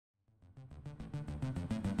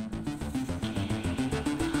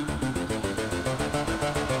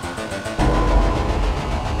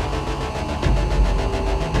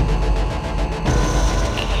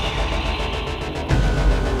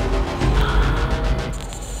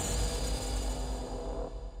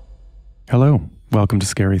Hello, welcome to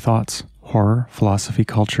Scary Thoughts, Horror, Philosophy,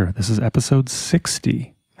 Culture. This is episode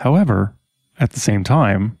 60. However, at the same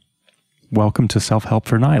time, welcome to Self-Help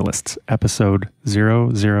for Nihilists, episode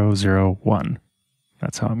 0001.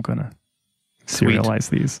 That's how I'm going to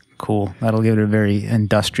serialize these. Cool. That'll give it a very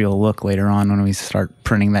industrial look later on when we start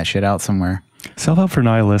printing that shit out somewhere. Self-Help for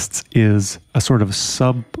Nihilists is a sort of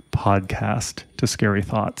sub-podcast to Scary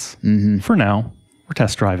Thoughts. Mm-hmm. For now, we're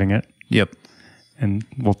test driving it. Yep. And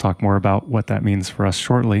we'll talk more about what that means for us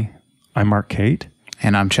shortly. I'm Mark Cate.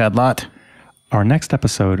 And I'm Chad Lott. Our next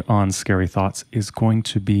episode on Scary Thoughts is going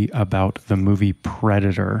to be about the movie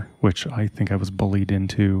Predator, which I think I was bullied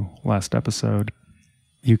into last episode.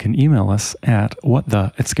 You can email us at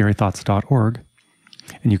whatthe@scarythoughts.org.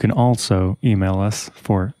 And you can also email us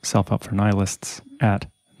for Self-Help for Nihilists at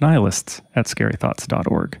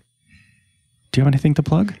nihilists@scarythoughts.org. Do you have anything to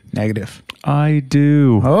plug? Negative. I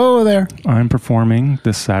do. Oh, there. I'm performing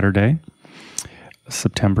this Saturday,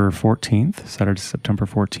 September 14th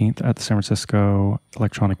at the San Francisco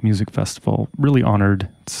Electronic Music Festival. Really honored.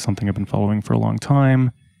 It's something I've been following for a long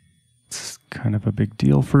time. It's kind of a big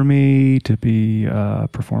deal for me to be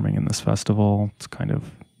performing in this festival. It's kind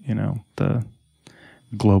of, the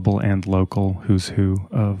global and local who's who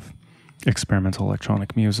of experimental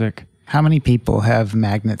electronic music. How many people have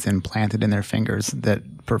magnets implanted in their fingers that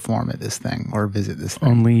perform at this thing or visit this thing?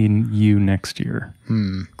 Only you next year.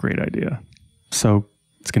 Great idea. So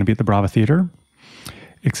it's going to be at the Brava Theater,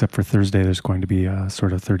 except for Thursday, there's going to be a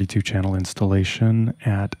sort of 32-channel installation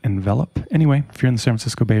at Envelop. Anyway, if you're in the San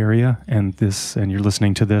Francisco Bay Area and you're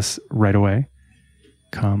listening to this right away,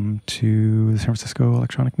 come to the San Francisco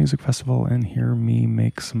Electronic Music Festival and hear me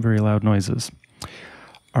make some very loud noises.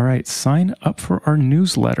 All right, sign up for our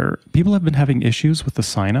newsletter. People have been having issues with the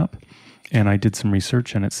sign up, and I did some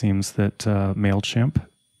research, and it seems that MailChimp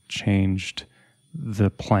changed the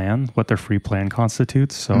plan, what their free plan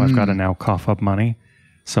constitutes. So I've got to now cough up money.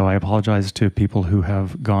 So I apologize to people who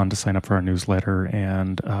have gone to sign up for our newsletter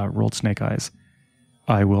and rolled snake eyes.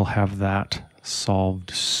 I will have that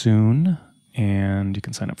solved soon, and you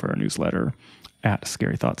can sign up for our newsletter at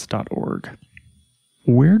scarythoughts.org.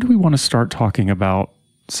 Where do we want to start talking about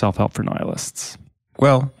Self-Help for Nihilists?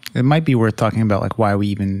 Well, it might be worth talking about like why we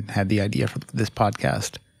even had the idea for this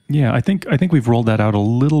podcast. Yeah, I think we've rolled that out a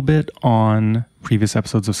little bit on previous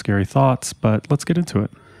episodes of Scary Thoughts, but let's get into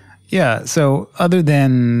it. Yeah, so other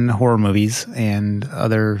than horror movies and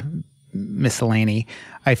other miscellany,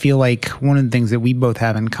 I feel like one of the things that we both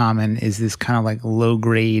have in common is this kind of like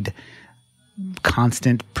low-grade,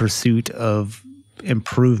 constant pursuit of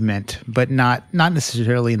improvement, but not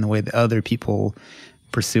necessarily in the way that other people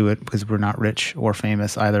pursue it, because we're not rich or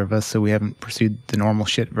famous, either of us, so we haven't pursued the normal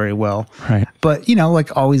shit very well. Right. But,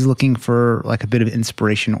 like always looking for like a bit of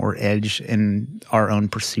inspiration or edge in our own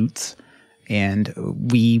pursuits. And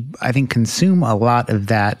we, I think, consume a lot of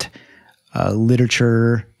that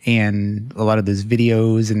literature and a lot of those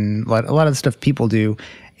videos and a lot of the stuff people do.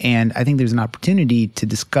 And I think there's an opportunity to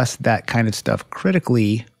discuss that kind of stuff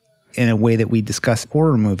critically in a way that we discuss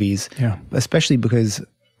horror movies, especially because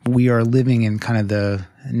we are living in kind of the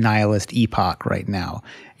nihilist epoch right now.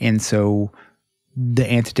 And so the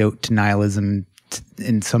antidote to nihilism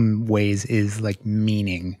in some ways is like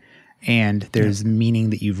meaning. And there's meaning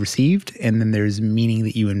that you've received, and then there's meaning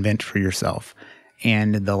that you invent for yourself.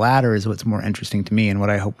 And the latter is what's more interesting to me and what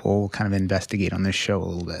I hope we'll kind of investigate on this show a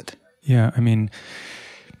little bit. Yeah, I mean,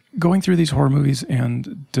 going through these horror movies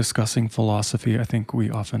and discussing philosophy, I think we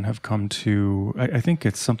often have come to, I think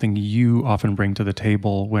it's something you often bring to the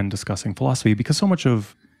table when discussing philosophy, because so much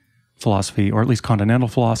of philosophy, or at least continental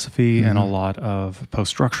philosophy, and a lot of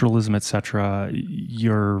post-structuralism, etc.,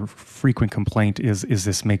 your frequent complaint is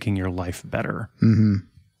this making your life better?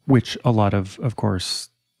 Which a lot of course,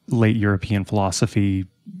 late European philosophy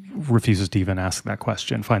refuses to even ask that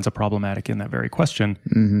question, finds it problematic in that very question.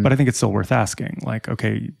 But I think it's still worth asking. Like,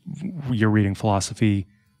 okay, you're reading philosophy.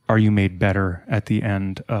 Are you made better at the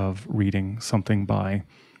end of reading something by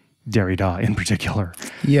Derrida in particular?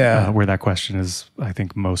 Yeah. Where that question is, I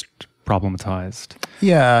think, most problematized.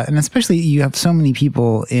 Yeah, and especially you have so many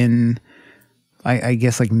people in, I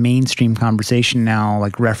guess, like mainstream conversation now,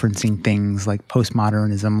 like referencing things like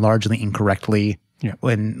postmodernism largely incorrectly. Yeah.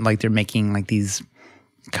 When like they're making like these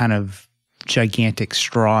kind of gigantic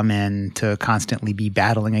straw men to constantly be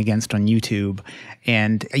battling against on YouTube.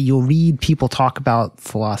 And you'll read people talk about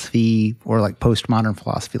philosophy or like postmodern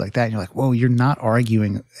philosophy like that. And you're like, whoa, you're not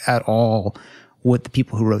arguing at all what the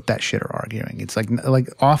people who wrote that shit are arguing. It's like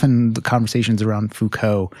often the conversations around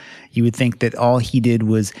Foucault, you would think that all he did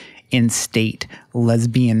was instate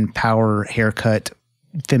lesbian power haircut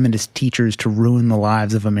feminist teachers to ruin the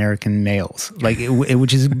lives of American males, like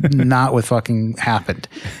which is not what fucking happened,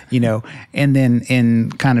 And then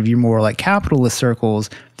in kind of your more like capitalist circles,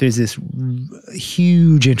 there's this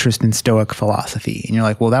huge interest in Stoic philosophy, and you're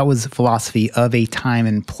like, well, that was philosophy of a time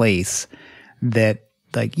and place that,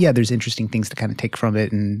 like, yeah, there's interesting things to kind of take from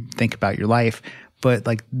it and think about your life. But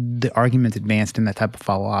like the arguments advanced in that type of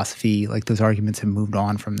philosophy, like those arguments have moved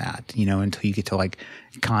on from that, until you get to like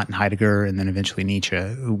Kant and Heidegger and then eventually Nietzsche,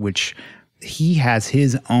 which he has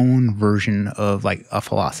his own version of like a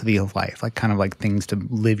philosophy of life, like kind of like things to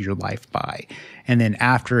live your life by. And then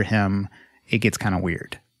after him, it gets kind of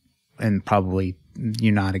weird. And probably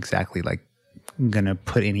you're not exactly like going to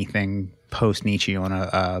put anything post Nietzsche on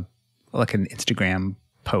like an Instagram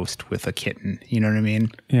post with a kitten. You know what I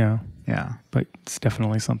mean? Yeah. Yeah. But it's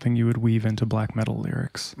definitely something you would weave into black metal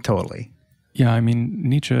lyrics. Totally. Yeah, I mean,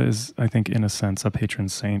 Nietzsche is, I think, in a sense, a patron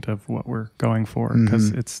saint of what we're going for,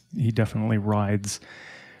 because he definitely rides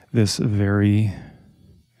this very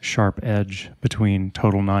sharp edge between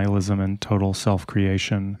total nihilism and total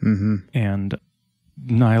self-creation. And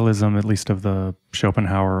nihilism, at least of the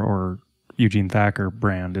Schopenhauer or Eugene Thacker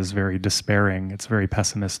brand, is very despairing. It's very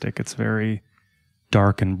pessimistic. It's very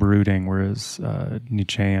dark and brooding, whereas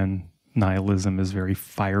Nietzschean nihilism is very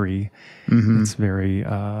fiery. It's very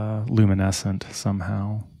luminescent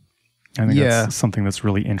somehow. I think that's something that's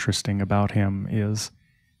really interesting about him, is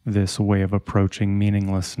this way of approaching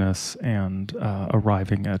meaninglessness and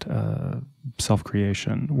arriving at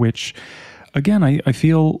self-creation, which, again, I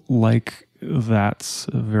feel like that's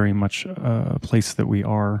very much a place that we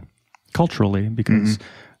are culturally, because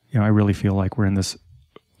I really feel like we're in this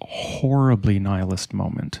horribly nihilist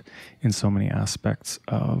moment in so many aspects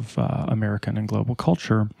of American and global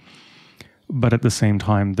culture. But at the same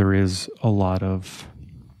time, there is a lot of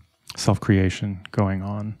self-creation going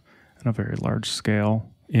on on a very large scale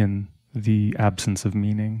in the absence of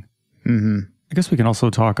meaning. I guess we can also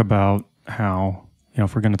talk about how,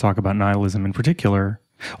 if we're going to talk about nihilism in particular,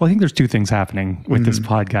 well, I think there's two things happening with this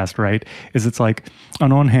podcast, right? It's like,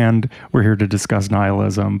 on one hand, we're here to discuss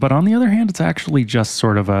nihilism, but on the other hand, it's actually just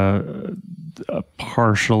sort of a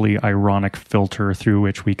partially ironic filter through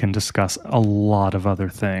which we can discuss a lot of other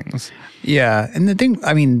things. Yeah. And the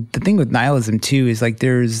thing with nihilism too is like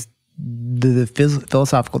there's the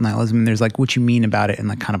philosophical nihilism, and there's like what you mean about it in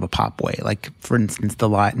like kind of a pop way. Like, for instance, the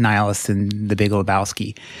nihilists in The Big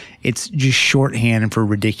Lebowski. It's just shorthand for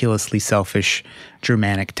ridiculously selfish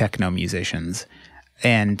Germanic techno musicians.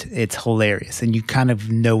 And it's hilarious. And you kind of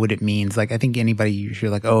know what it means. Like, I think anybody, you're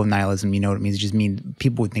like, oh, nihilism, you know what it means. It just means,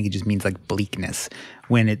 people would think it just means like bleakness.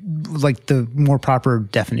 When it, like, the more proper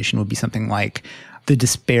definition would be something like the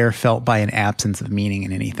despair felt by an absence of meaning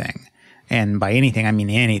in anything. And by anything, I mean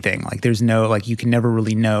anything. Like, there's no, like, you can never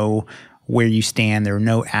really know where you stand. There are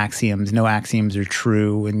no axioms. No axioms are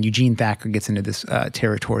true. And Eugene Thacker gets into this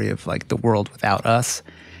territory of, like, the world without us,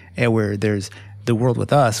 where there's the world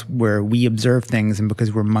with us, where we observe things, and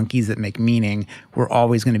because we're monkeys that make meaning, we're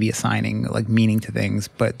always going to be assigning, like, meaning to things.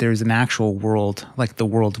 But there's an actual world, like the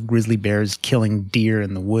world of grizzly bears killing deer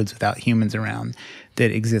in the woods without humans around,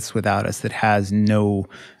 that exists without us, that has no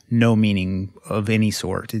meaning of any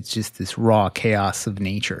sort. It's just this raw chaos of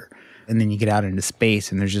nature. And then you get out into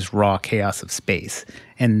space and there's just raw chaos of space.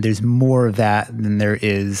 And there's more of that than there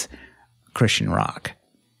is Christian rock.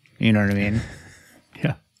 You know what I mean?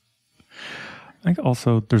 Yeah. I think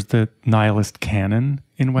also there's the nihilist canon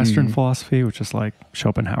in Western philosophy, which is like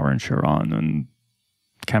Schopenhauer and Chiron and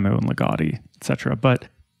Camus and Ligotti, etc. But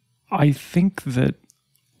I think that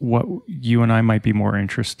what you and I might be more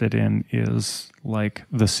interested in is like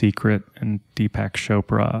The Secret and Deepak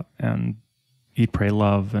Chopra and Eat, Pray,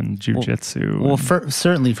 Love and Jiu-Jitsu. Well,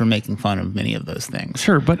 certainly for making fun of many of those things.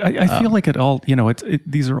 Sure, but I feel like it all,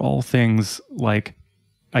 these are all things, like,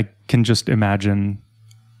 I can just imagine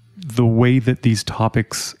the way that these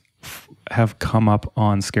topics have come up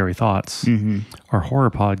on Scary Thoughts, our horror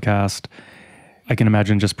podcast. I can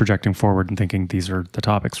imagine just projecting forward and thinking these are the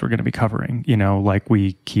topics we're going to be covering. Like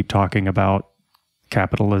we keep talking about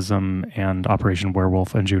capitalism and Operation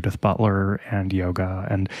Werewolf and Judith Butler and yoga.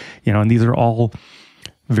 And these are all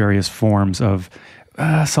various forms of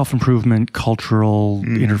self-improvement, cultural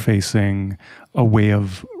interfacing, a way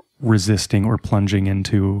of resisting or plunging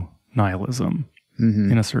into nihilism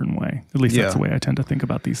in a certain way. At least that's the way I tend to think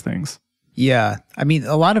about these things. Yeah. I mean,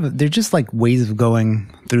 a lot of it, they're just like ways of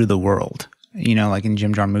going through the world. Like in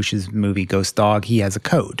Jim Jarmusch's movie Ghost Dog, he has a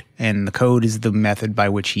code, and the code is the method by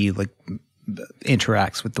which he like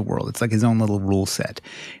interacts with the world. It's like his own little rule set.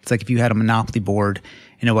 It's like if you had a Monopoly board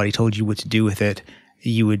and nobody told you what to do with it,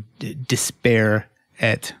 you would despair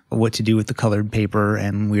at what to do with the colored paper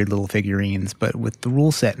and weird little figurines. But with the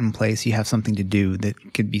rule set in place, you have something to do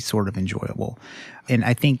that could be sort of enjoyable. And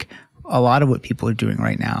I think a lot of what people are doing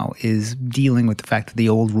right now is dealing with the fact that the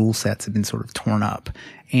old rule sets have been sort of torn up.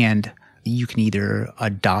 And you can either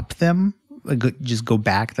adopt them, just go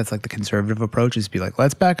back. That's like the conservative approach, is be like,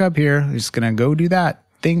 let's back up here. We're just going to go do that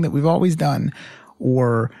thing that we've always done.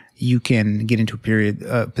 Or you can get into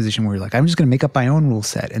a position where you're like, I'm just going to make up my own rule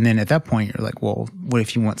set. And then at that point, you're like, well, what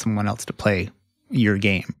if you want someone else to play your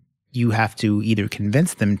game? You have to either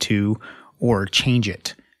convince them to or change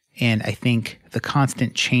it. And I think the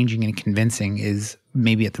constant changing and convincing is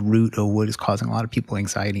maybe at the root of what is causing a lot of people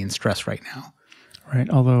anxiety and stress right now. Right.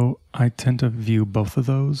 Although I tend to view both of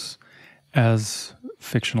those as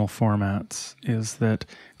fictional formats, is that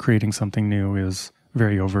creating something new is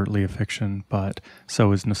very overtly a fiction, but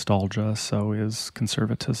so is nostalgia, so is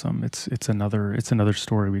conservatism. It's another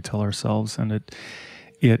story we tell ourselves, and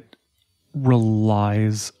it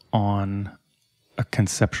relies on a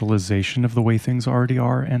conceptualization of the way things already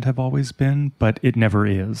are and have always been, but it never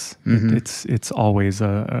is. Mm-hmm. It's always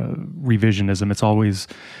a revisionism. It's always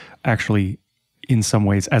actually, in some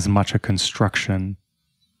ways, as much a construction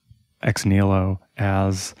ex nihilo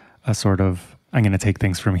as a sort of, I'm going to take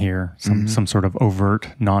things from here, some sort of overt,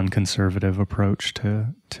 non-conservative approach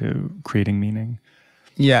to creating meaning.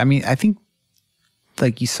 Yeah, I mean, I think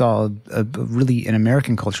like you saw a really, in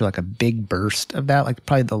American culture, like a big burst of that, like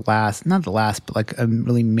probably not the last, but like a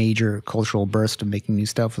really major cultural burst of making new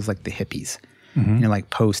stuff was like the hippies, like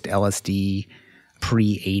post-LSD,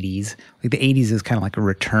 pre-80s. Like the 80s is kind of like a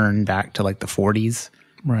return back to like the 40s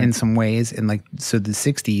in some ways. And like, so the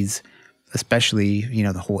 60s, especially,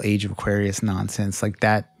 the whole Age of Aquarius nonsense, like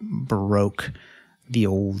that broke the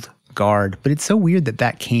old guard. But it's so weird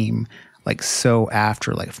that came like so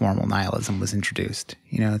after like formal nihilism was introduced.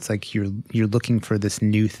 It's like you're looking for this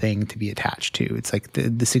new thing to be attached to. It's like the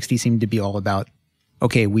 60s seemed to be all about,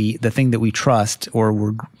 okay, the thing that we trust or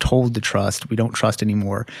we're told to trust, we don't trust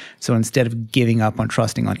anymore. So instead of giving up on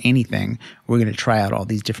trusting on anything, we're going to try out all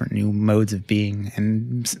these different new modes of being,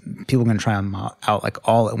 and people are going to try them out like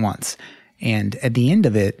all at once. And at the end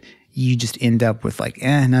of it, you just end up with like,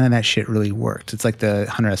 none of that shit really worked. It's like the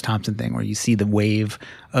Hunter S. Thompson thing where you see the wave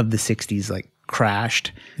of the 60s like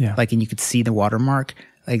crashed, like, and you could see the watermark.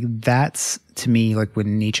 Like that's, to me, like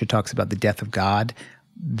when Nietzsche talks about the death of God,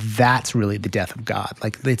 that's really the death of God.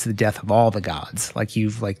 Like it's the death of all the gods. Like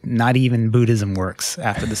not even Buddhism works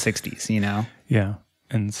after the 60s, Yeah.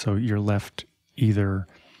 And so you're left either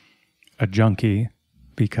a junkie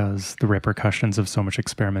because the repercussions of so much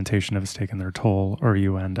experimentation have taken their toll, or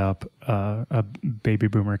you end up a baby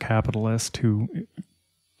boomer capitalist who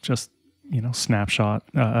just, snapshot,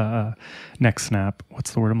 neck snap.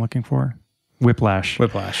 What's the word I'm looking for? Whiplash.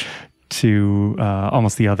 To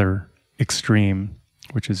almost the other extreme,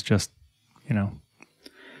 which is just,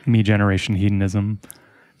 me generation hedonism.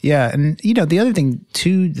 Yeah. And, the other thing,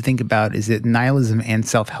 too, to think about is that nihilism and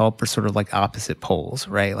self-help are sort of like opposite poles,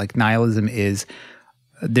 right? Like nihilism is,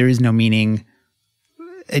 there is no meaning.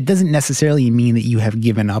 It doesn't necessarily mean that you have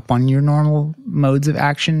given up on your normal modes of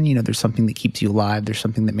action. There's something that keeps you alive. There's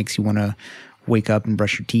something that makes you want to wake up and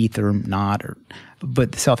brush your teeth or not.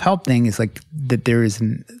 But the self-help thing is like that there is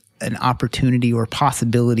an opportunity or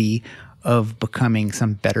possibility of becoming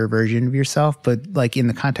some better version of yourself. But like in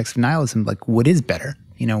the context of nihilism, like what is better?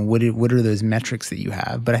 What are those metrics that you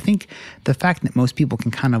have? But I think the fact that most people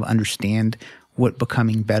can kind of understand what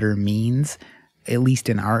becoming better means, at least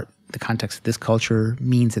in the context of this culture,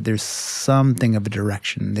 means that there's something of a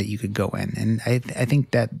direction that you could go in. And I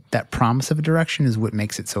think that promise of a direction is what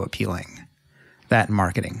makes it so appealing. That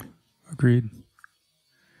marketing. Agreed.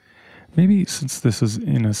 Maybe since this is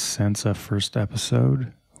in a sense a first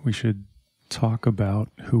episode, we should talk about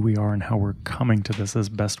who we are and how we're coming to this as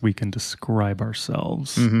best we can describe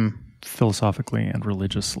ourselves philosophically and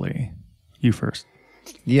religiously. You first.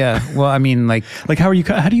 Yeah. Well, I mean, like how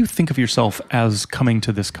do you think of yourself as coming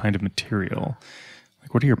to this kind of material?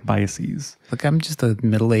 Like, what are your biases? Like, I'm just a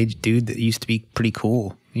middle-aged dude that used to be pretty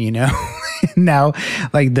cool, Now,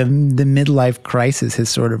 like the midlife crisis has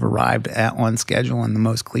sort of arrived on schedule in the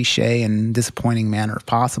most cliche and disappointing manner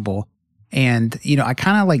possible. And, I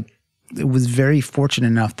kind of like was very fortunate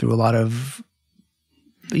enough through a lot of,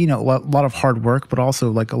 a lot of hard work, but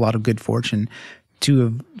also like a lot of good fortune to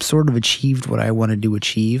have sort of achieved what I wanted to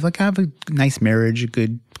achieve. Like I have a nice marriage, a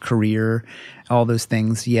good career, all those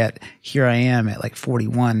things. Yet here I am at like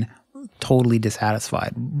 41, totally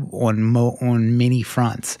dissatisfied on many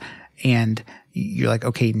fronts. And you're like,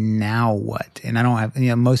 okay, now what? And I don't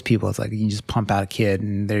have, most people, it's like you just pump out a kid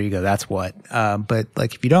and there you go, that's what. But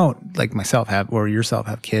like if you don't, like myself have, or yourself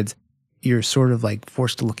have kids, you're sort of like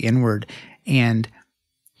forced to look inward. And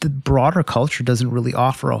the broader culture doesn't really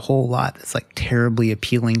offer a whole lot that's like terribly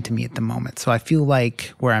appealing to me at the moment. So I feel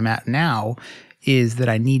like where I'm at now is that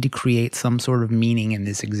I need to create some sort of meaning in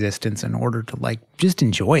this existence in order to like just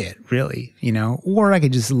enjoy it, really, or I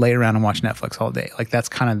could just lay around and watch Netflix all day. Like that's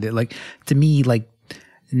kind of like, to me, like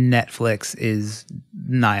Netflix is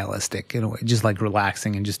nihilistic in a way, just like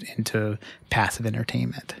relaxing and just into passive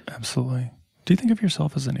entertainment. Absolutely. Do you think of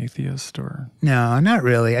yourself as an atheist or? No, not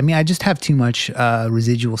really. I mean, I just have too much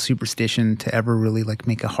residual superstition to ever really like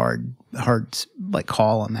make a hard like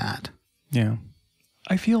call on that. Yeah.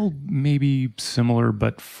 I feel maybe similar,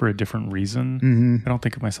 but for a different reason. Mm-hmm. I don't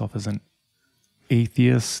think of myself as an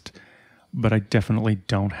atheist, but I definitely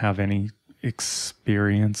don't have any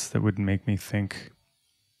experience that would make me think.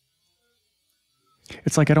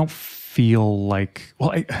 It's like I don't feel like,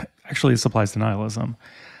 well, actually this applies to nihilism.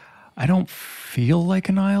 I don't feel like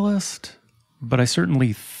a nihilist, but I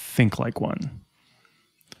certainly think like one.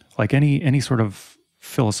 Like any sort of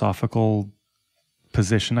philosophical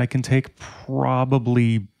position I can take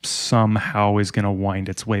probably somehow is going to wind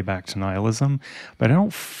its way back to nihilism, but I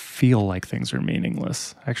don't feel like things are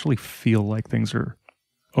meaningless. I actually feel like things are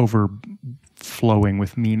overflowing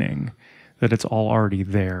with meaning, that it's all already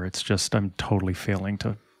there. It's just I'm totally failing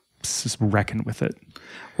to just reckon with it.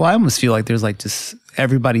 Well, I almost feel like there's like just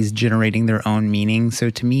everybody's generating their own meaning. So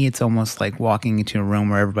to me, it's almost like walking into a room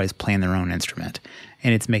where everybody's playing their own instrument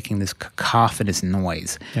and it's making this cacophonous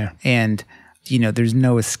noise. Yeah. And, there's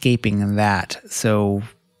no escaping that. So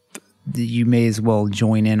you may as well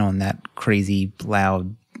join in on that crazy,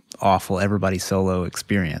 loud, awful, everybody solo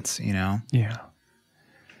experience, Yeah.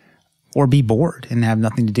 Or be bored and have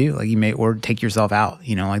nothing to do. Like or take yourself out,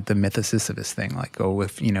 like the myth of Sisyphus thing. Like,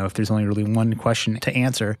 if there's only really one question to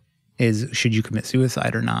answer is, should you commit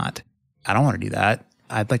suicide or not? I don't want to do that.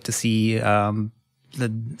 I'd like to see,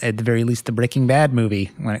 at the very least, the Breaking Bad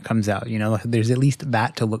movie when it comes out. There's at least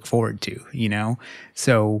that to look forward to.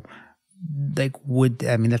 So, like,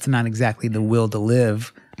 that's not exactly the will to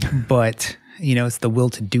live, but it's the will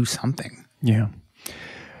to do something. Yeah.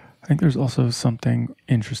 I think there's also something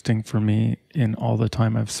interesting for me in all the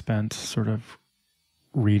time I've spent sort of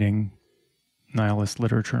reading nihilist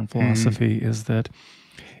literature and philosophy is that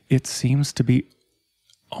it seems to be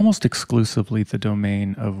almost exclusively the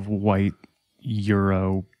domain of white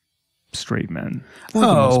Euro straight men for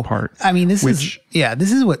the most part. I mean, this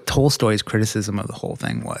is what Tolstoy's criticism of the whole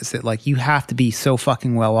thing was, that like you have to be so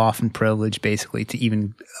fucking well off and privileged basically to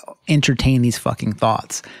even entertain these fucking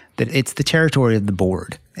thoughts, that it's the territory of the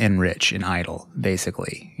bored and rich and idle,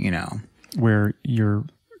 basically, where you're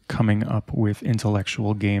coming up with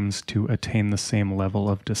intellectual games to attain the same level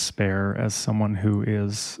of despair as someone who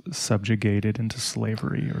is subjugated into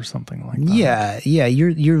slavery or something like that. Yeah.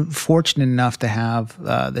 You're fortunate enough to have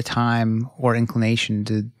the time or inclination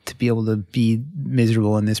to be able to be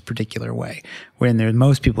miserable in this particular way, when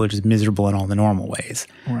most people are just miserable in all the normal ways,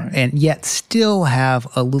 right. And yet still have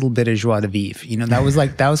a little bit of joie de vivre.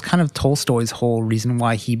 That was kind of Tolstoy's whole reason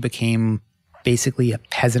why he became basically a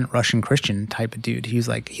peasant Russian Christian type of dude. He was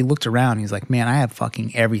like, he looked around, he's like, man, I have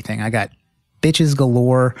fucking everything. I got bitches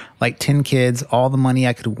galore, like 10 kids, all the money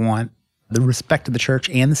I could want, the respect of the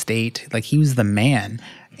church and the state. Like, he was the man.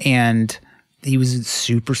 And he was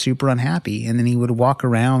super, super unhappy. And then he would walk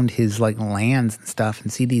around his like lands and stuff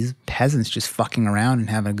and see these peasants just fucking around and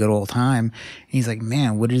having a good old time. And he's like,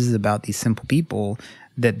 man, what is it about these simple people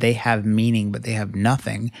that they have meaning, but they have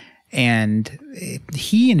nothing? And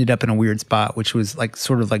he ended up in a weird spot, which was like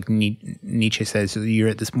sort of like Nietzsche says, so you're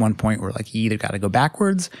at this one point where like you either got to go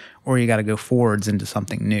backwards or you got to go forwards into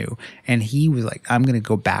something new. And he was like, I'm going to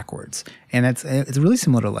go backwards. And it's really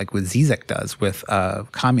similar to like what Zizek does with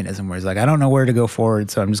communism, where he's like, I don't know where to go forward,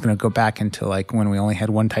 so I'm just going to go back into like when we only had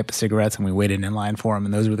one type of cigarettes and we waited in line for them,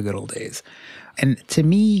 and those were the good old days. And to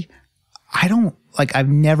me, I've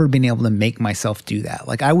never been able to make myself do that.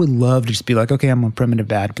 Like, I would love to just be like, okay, I'm a primitive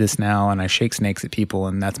Baptist now and I shake snakes at people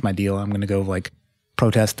and that's my deal. I'm going to go like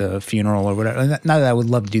protest a funeral or whatever. Not that I would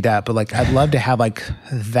love to do that, but like, I'd love to have like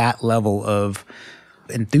that level of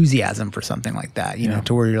enthusiasm for something like that, you know,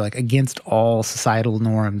 to where you're like, against all societal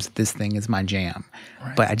norms, this thing is my jam.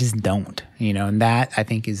 Right. But I just don't, and that I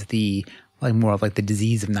think is the like more of like the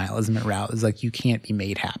disease of nihilism at route, is like, you can't be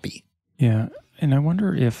made happy. Yeah. And I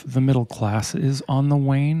wonder if the middle class is on the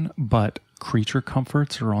wane, but creature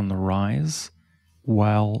comforts are on the rise,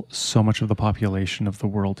 while so much of the population of the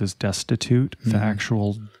world is destitute. The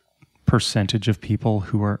actual percentage of people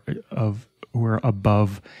who are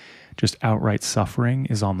above just outright suffering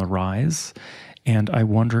is on the rise. And I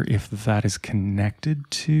wonder if that is connected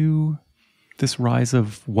to this rise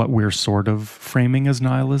of what we're sort of framing as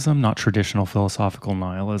nihilism, not traditional philosophical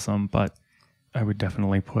nihilism, but I would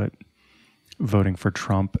definitely put voting for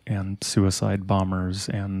Trump and suicide bombers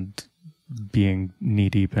and being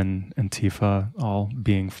knee-deep in Antifa all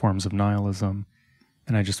being forms of nihilism.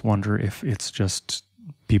 And I just wonder if it's just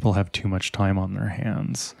people have too much time on their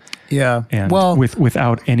hands. Yeah. And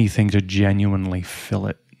without anything to genuinely fill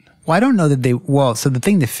it. Well, I don't know that so the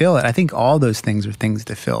thing to fill it, I think all those things are things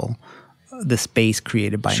to fill the space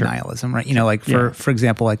created by nihilism, right? You know, like for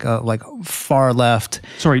example, like far left.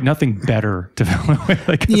 Sorry, nothing better to fill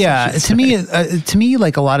it with. To me,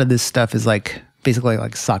 like a lot of this stuff is like basically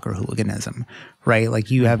like soccer hooliganism, right? Like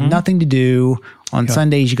you have nothing to do on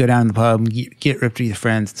Sundays. You go down to the pub, get ripped with your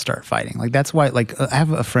friends, and start fighting. Like that's why. Like I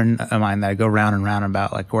have a friend of mine that I go round and round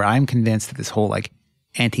about, like where I'm convinced that this whole like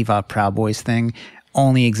Antifa Proud Boys thing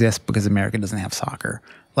only exists because America doesn't have soccer.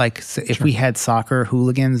 Like, so if we had soccer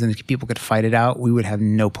hooligans and people could fight it out, we would have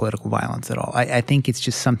no political violence at all. I think it's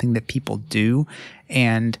just something that people do,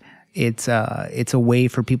 and it's a way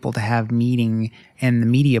for people to have meaning, and the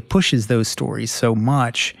media pushes those stories so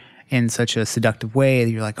much in such a seductive way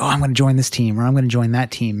that you're like, oh, I'm going to join this team, or I'm going to join that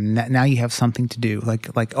team. And now you have something to do. Like,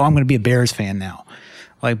 oh, I'm going to be a Bears fan now.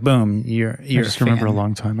 Like, boom, you're I just remember a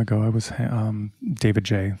long time ago, I was David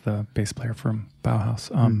J., the bass player from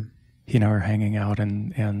Bauhaus. He and I were hanging out,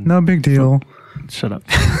 and no big deal. Shut up.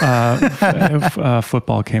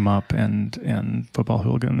 Football came up, and football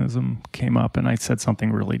hooliganism came up, and I said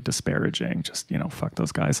something really disparaging, just, fuck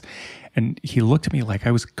those guys. And he looked at me like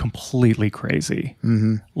I was completely crazy.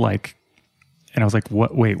 Like, and I was like,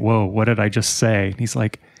 what? Wait, whoa, what did I just say? And he's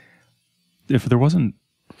like, if there wasn't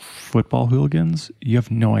football hooligans, you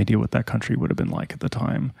have no idea what that country would have been like at the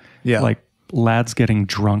time. Yeah. Like, lads getting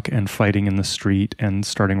drunk and fighting in the street and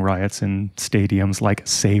starting riots in stadiums like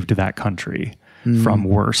saved that country from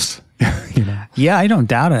worse. Yeah, I don't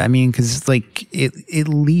doubt it. I mean, because like at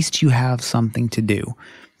least you have something to do,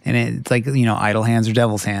 and it's like idle hands are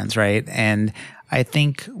devil's hands, right? And I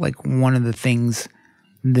think like one of the things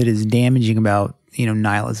that is damaging about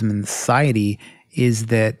nihilism in society is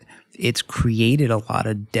that it's created a lot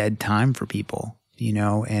of dead time for people,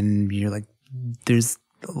 and you're like,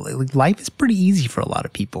 life is pretty easy for a lot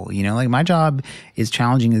of people, like my job, is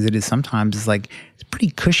challenging as it is sometimes, is like, it's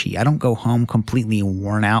pretty cushy. I don't go home completely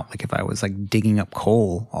worn out. Like if I was like digging up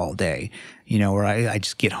coal all day, or I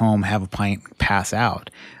just get home, have a pint, pass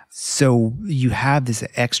out. So you have this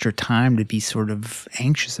extra time to be sort of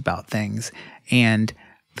anxious about things. And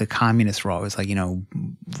the communists were always like,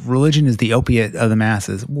 religion is the opiate of the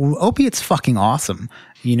masses. Well, opiate's fucking awesome.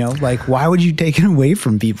 Like why would you take it away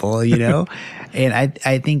from people, And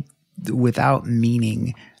I think without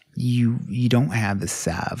meaning, you don't have the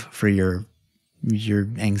salve for your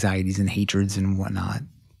anxieties and hatreds and whatnot.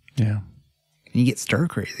 Yeah. And you get stir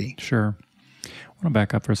crazy. Sure. I want to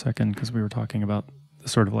back up for a second because we were talking about the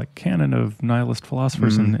sort of like canon of nihilist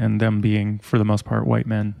philosophers and them being, for the most part, white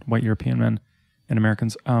European men and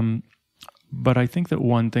Americans. But I think that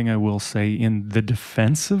one thing I will say in the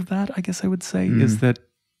defense of that, I guess I would say, is that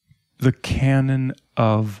the canon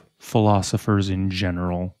of philosophers in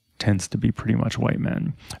general tends to be pretty much white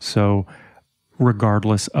men. So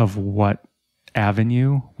regardless of what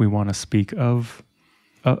avenue we want to speak of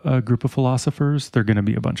a group of philosophers, they're going to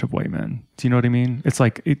be a bunch of white men. Do you know what I mean? It's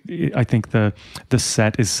like, I think the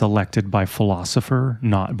set is selected by philosopher,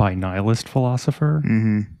 not by nihilist philosopher,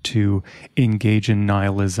 to engage in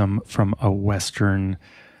nihilism from a Western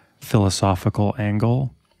philosophical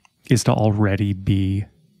angle is to already be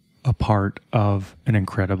a part of an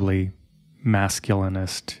incredibly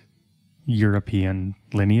masculinist European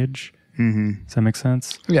lineage. Does that make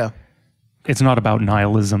sense? Yeah. It's not about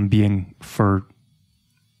nihilism being for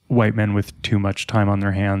white men with too much time on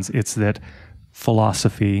their hands. It's that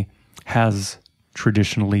philosophy has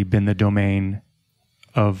traditionally been the domain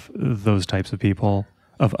of those types of people,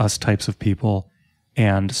 of us types of people.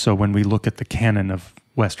 And so when we look at the canon of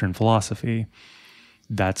Western philosophy,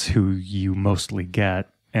 that's who you mostly get.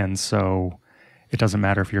 And so it doesn't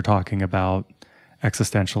matter if you're talking about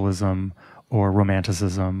existentialism or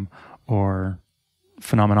romanticism or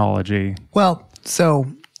phenomenology. Well, so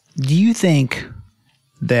do you think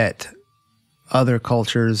that other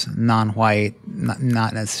cultures, non-white,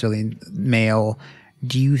 not necessarily male,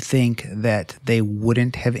 do you think that they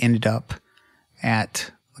wouldn't have ended up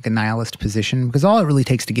at like a nihilist position? Because all it really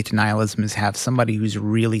takes to get to nihilism is have somebody who's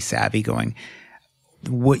really savvy going,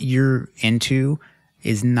 what you're into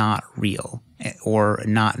is not real or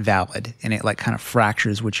not valid, and it like kind of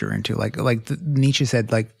fractures what you're into. Nietzsche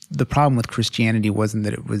said, like, the problem with Christianity wasn't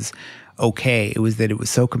that it was okay, it was that it was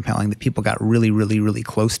so compelling that people got really, really, really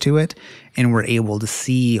close to it and were able to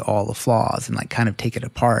see all the flaws and like kind of take it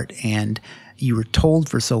apart. And you were told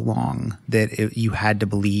for so long that you had to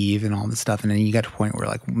believe and all this stuff, and then you got to a point where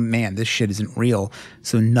like, man, this shit isn't real,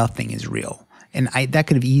 so nothing is real. And that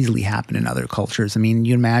could have easily happened in other cultures. I mean,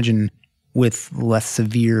 you imagine with less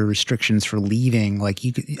severe restrictions for leaving, like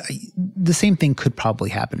the same thing could probably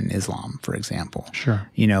happen in Islam, for example. Sure.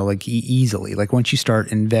 You know, like easily. Like once you start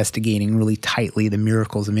investigating really tightly the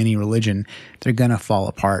miracles of any religion, they're going to fall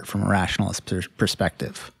apart from a rationalist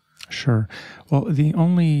perspective. Sure. Well, the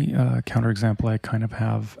only counterexample I kind of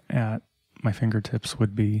have at my fingertips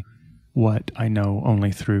would be what I know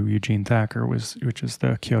only through Eugene Thacker, which is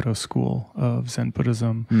the Kyoto school of Zen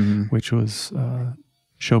Buddhism, which was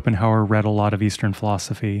Schopenhauer read a lot of Eastern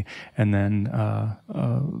philosophy, and then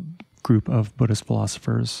a group of Buddhist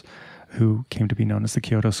philosophers who came to be known as the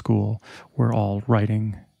Kyoto school were all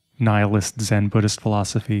writing nihilist Zen Buddhist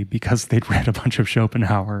philosophy because they'd read a bunch of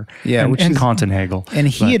Schopenhauer and Kant and Hegel. And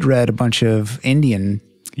he had read a bunch of Indian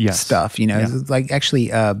stuff, you know, like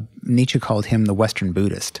actually Nietzsche called him the Western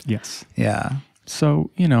Buddhist. Yes. Yeah.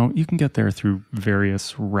 So, you know, you can get there through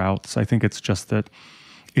various routes. I think it's just that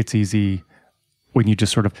it's easy when you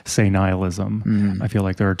just sort of say nihilism. I feel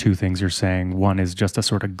like there are two things you're saying. One is just a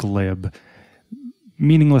sort of glib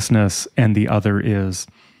meaninglessness, and the other is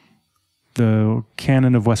the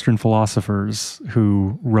canon of Western philosophers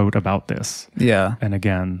who wrote about this. Yeah. And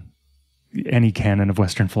again, any canon of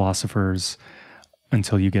Western philosophers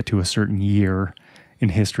until you get to a certain year in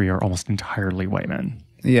history are almost entirely white men.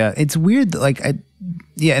 Yeah, it's weird. Like, and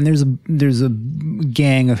there's a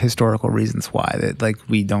gang of historical reasons why that like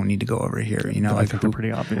we don't need to go over here. You know, I think they're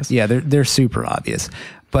pretty obvious. Yeah, they're super obvious,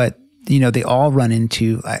 but you know they all run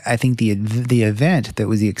into. I think the event that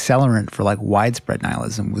was the accelerant for like widespread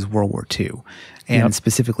nihilism was World War II, and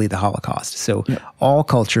specifically the Holocaust. So all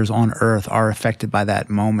cultures on Earth are affected by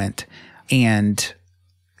that moment, and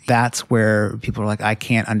that's where people are like, I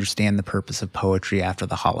can't understand the purpose of poetry after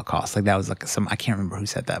the Holocaust. Like that was like I can't remember who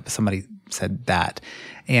said that, but somebody said that.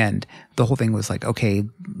 And the whole thing was like, okay,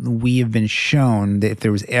 we have been shown that if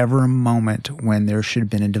there was ever a moment when there should have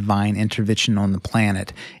been a divine intervention on the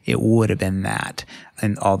planet, it would have been that.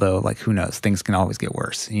 And although like, who knows, things can always get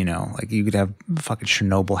worse, you know, like you could have fucking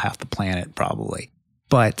Chernobyl half the planet probably.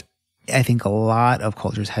 But I think a lot of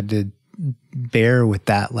cultures had to bear with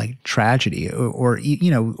that like tragedy or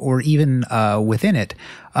you know, or even within it,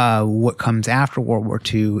 what comes after World War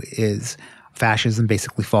II is fascism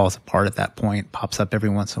basically falls apart at that point, pops up every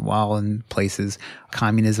once in a while in places.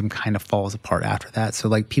 Communism kind of falls apart after that. So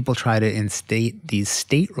like people try to instate these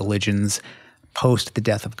state religions post the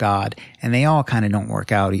death of God, and they all kind of don't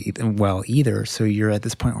work out well either. So you're at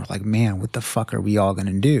this point where like, man, what the fuck are we all going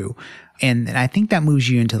to do? And I think that moves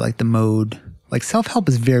you into like the mode. Like self-help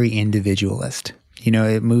is very individualist. You know,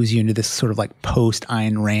 it moves you into this sort of like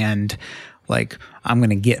post-Ayn Rand, like I'm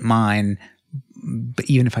going to get mine, but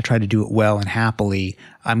even if I try to do it well and happily,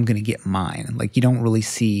 I'm going to get mine. Like you don't really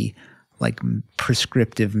see like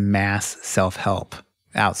prescriptive mass self-help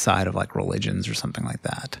outside of like religions or something like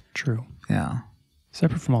that. True. Yeah.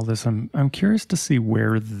 Separate from all this, I'm curious to see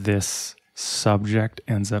where this subject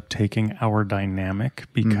ends up taking our dynamic,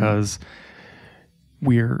 because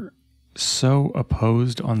we're so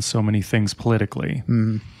opposed on so many things politically,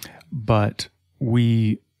 but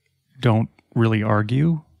we don't really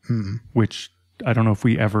argue, which I don't know if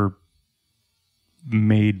we ever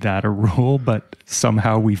made that a rule, but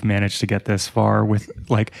somehow we've managed to get this far with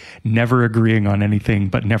like never agreeing on anything,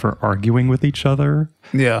 but never arguing with each other.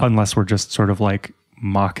 Yeah. Unless we're just sort of like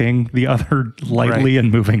mocking the other lightly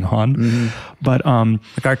and moving on. But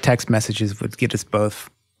like our text messages would get us both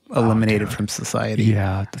eliminated from society.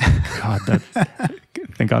 Yeah. God,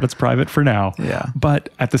 thank God it's private for now. Yeah. But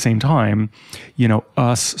at the same time, you know,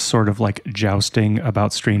 us sort of like jousting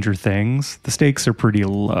about Stranger Things, the stakes are pretty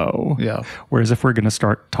low. Yeah. Whereas if we're going to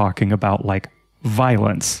start talking about like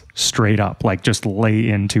violence straight up, like just lay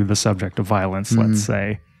into the subject of violence, let's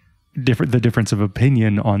say, the difference of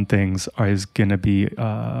opinion on things is going to be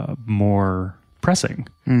more pressing.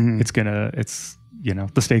 It's you know,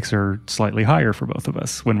 the stakes are slightly higher for both of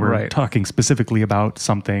us when we're talking specifically about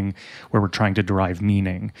something where we're trying to derive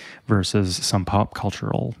meaning versus some pop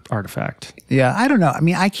cultural artifact. Yeah, I don't know. I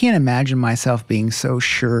mean, I can't imagine myself being so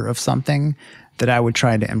sure of something that I would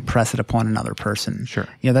try to impress it upon another person. Sure.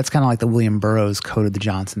 You know, that's kind of like the William Burroughs Code of the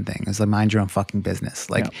Johnson thing. It's like mind your own fucking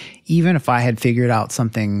business. Like even if I had figured out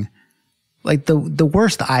something Like the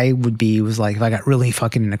worst I would be was like if I got really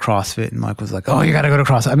fucking into CrossFit and like was like, oh, you got to go to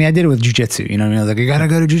CrossFit. I mean, I did it with jiu-jitsu, you know what I mean? I was like, you got to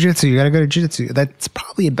go to jiu-jitsu. You got to go to jiu-jitsu. That's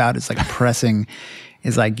probably about as like pressing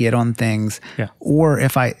as I get on things. Yeah. Or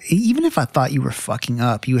even if I thought you were fucking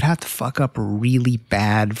up, you would have to fuck up really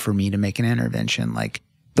bad for me to make an intervention. Like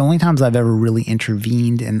the only times I've ever really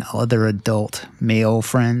intervened in other adult male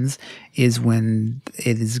friends is when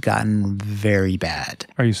it has gotten very bad.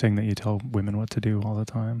 Are you saying that you tell women what to do all the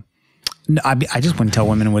time? No, I just wouldn't tell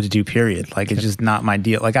women what to do, period. Like, it's just not my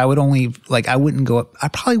deal. Like, I wouldn't go up. I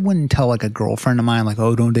probably wouldn't tell like a girlfriend of mine, like,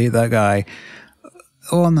 oh, don't date that guy.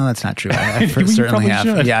 Oh, no, that's not true. I certainly have.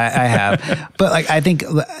 Should. Yeah, I have. But like, I think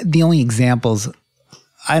the only examples,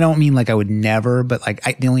 I don't mean like I would never, but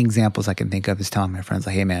like the only examples I can think of is telling my friends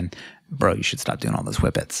like, hey man, bro, you should stop doing all those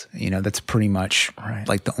whippets. You know, that's pretty much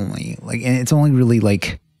like the only, like, and it's only really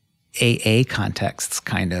like AA contexts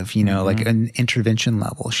kind of, you know, like an intervention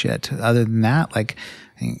level shit. Other than that, like,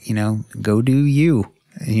 you know, go do you,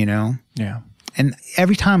 you know? Yeah. And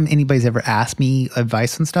every time anybody's ever asked me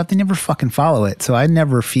advice and stuff, they never fucking follow it. So I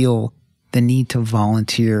never feel the need to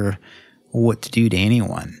volunteer what to do to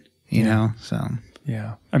anyone, you know? So.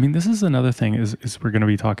 Yeah. I mean, this is another thing is we're going to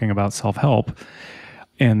be talking about self-help.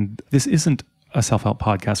 And this isn't a self-help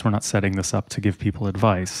podcast. We're not setting this up to give people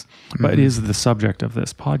advice, but it is the subject of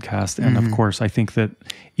this podcast. And of course, I think that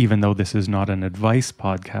even though this is not an advice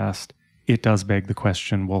podcast, it does beg the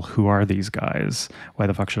question, well, who are these guys? Why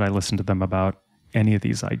the fuck should I listen to them about any of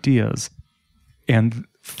these ideas? And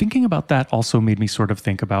thinking about that also made me sort of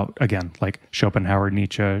think about, again, like Schopenhauer,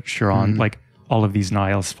 Nietzsche, Chiron, like all of these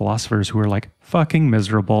nihilist philosophers who were like fucking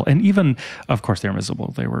miserable. And even, of course, they were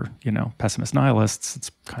miserable. They were, you know, pessimist nihilists. It's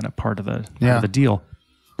kind of part of the deal.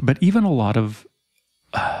 But even a lot of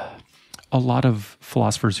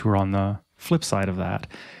philosophers who are on the flip side of that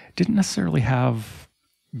didn't necessarily have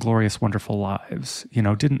glorious, wonderful lives, you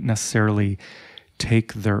know, didn't necessarily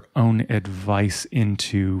take their own advice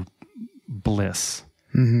into bliss.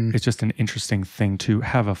 It's just an interesting thing to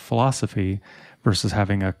have a philosophy versus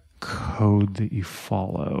having a code that you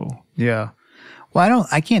follow. Yeah. Well,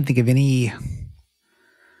 I can't think of any.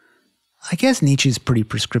 I guess Nietzsche's pretty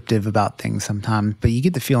prescriptive about things sometimes, but you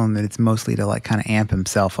get the feeling that it's mostly to like kind of amp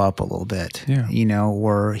himself up a little bit, you know,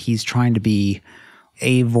 or he's trying to be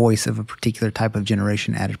a voice of a particular type of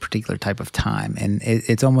generation at a particular type of time. And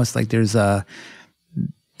it's almost like there's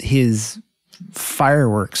his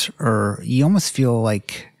fireworks, or you almost feel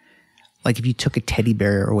like if you took a teddy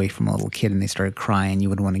bear away from a little kid and they started crying, you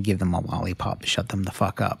would want to give them a lollipop to shut them the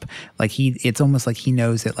fuck up. Like it's almost like he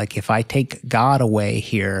knows that like if I take God away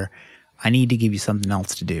here, I need to give you something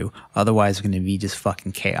else to do. Otherwise it's going to be just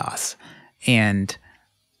fucking chaos. And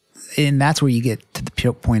that's where you get to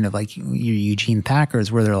the point of like your Eugene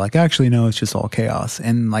Thacker's, where they're like, actually, no, it's just all chaos.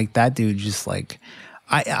 And like that dude just like,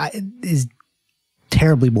 is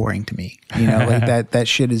terribly boring to me. You know, like that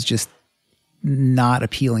shit is just not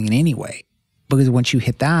appealing in any way. Because once you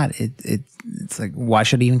hit that, it's like, why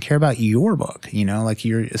should I even care about your book? You know, like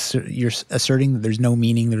you're asserting that there's no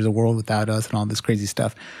meaning, there's a world without us and all this crazy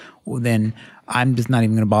stuff. Well, then I'm just not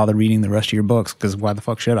even going to bother reading the rest of your books, because why the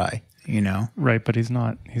fuck should I? You know? Right, but he's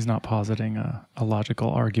not positing a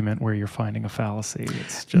logical argument where you're finding a fallacy.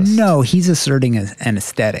 It's just... No, he's asserting an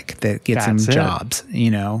aesthetic that gets him jobs,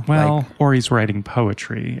 you know? Well, like, or he's writing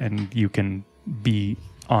poetry and you can be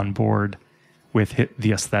on board with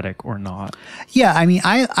the aesthetic or not. Yeah, I mean,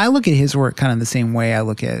 I look at his work kind of the same way I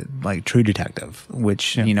look at like True Detective,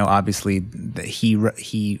 which, you know, obviously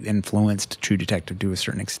he influenced True Detective to a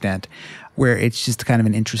certain extent, where it's just kind of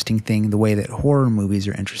an interesting thing, the way that horror movies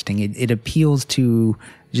are interesting. It appeals to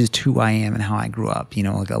just who I am and how I grew up, you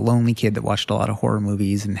know, like a lonely kid that watched a lot of horror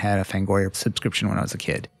movies and had a Fangoria subscription when I was a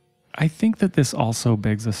kid. I think that this also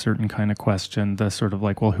begs a certain kind of question, the sort of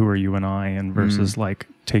like, well, who are you and I? And versus like,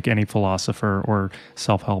 take any philosopher or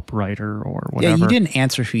self-help writer or whatever. Yeah, you didn't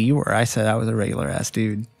answer who you were. I said I was a regular ass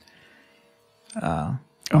dude. I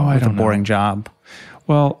don't know. Boring job.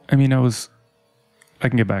 Well, I mean, I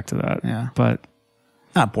can get back to that. Yeah. But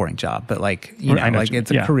not boring job, but like, you know, like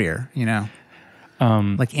it's a career, you know?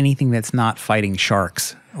 Like anything that's not fighting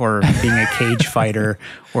sharks or being a cage fighter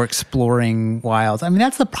or exploring wilds. I mean,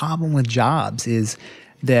 that's the problem with jobs, is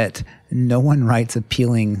that no one writes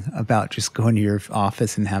appealing about just going to your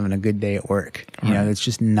office and having a good day at work. You know, it's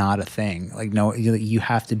just not a thing. Like, no, you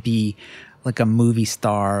have to be like a movie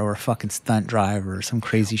star or a fucking stunt driver or some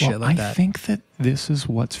crazy shit like that. I think that this is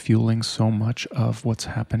what's fueling so much of what's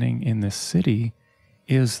happening in this city,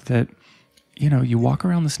 is that, you know, you walk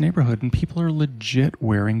around this neighborhood and people are legit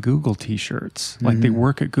wearing Google t-shirts. Like they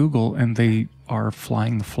work at Google and they are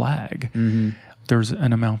flying the flag. there's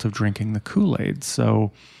an amount of drinking the Kool-Aid.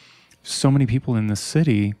 So many people in this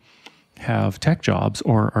city have tech jobs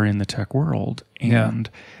or are in the tech world, and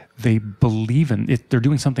they believe in it. They're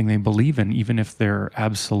doing something they believe in, even if they're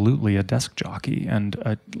absolutely a desk jockey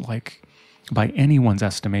and like, by anyone's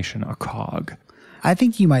estimation, a cog. I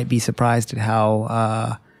think you might be surprised at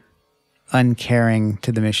how uncaring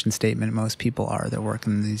to the mission statement most people are that work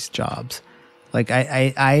in these jobs. Like,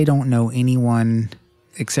 I don't know anyone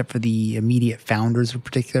except for the immediate founders of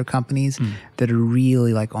particular companies that are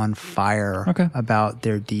really like on fire about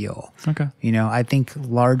their deal. Okay. You know, I think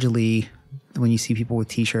largely when you see people with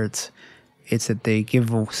t-shirts, it's that they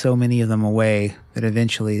give so many of them away that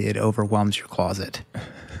eventually it overwhelms your closet.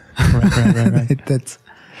 Right. That's.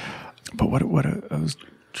 But what I was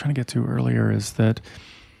trying to get to earlier is that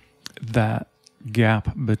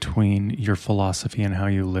gap between your philosophy and how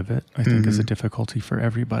you live it, I think, is a difficulty for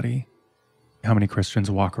everybody. How many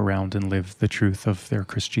Christians walk around and live the truth of their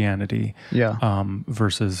Christianity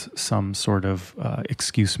versus some sort of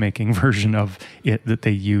excuse-making version of it that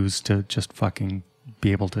they use to just fucking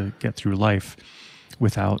be able to get through life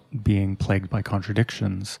without being plagued by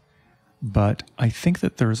contradictions. But I think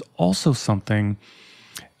that there's also something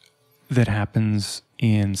that happens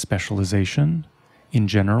in specialization in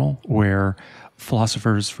general, where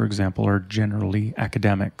philosophers, for example, are generally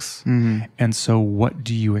academics. And so what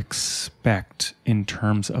do you expect in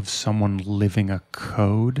terms of someone living a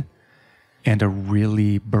code and a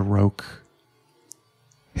really Baroque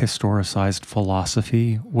historicized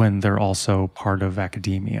philosophy when they're also part of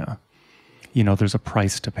academia? You know, there's a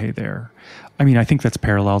price to pay there. I mean, I think that's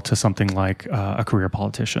parallel to something like a career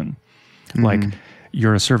politician. Like,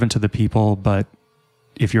 you're a servant to the people, but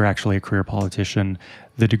if you're actually a career politician,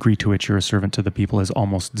 the degree to which you're a servant to the people is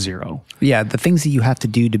almost zero. Yeah, the things that you have to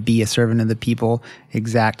do to be a servant of the people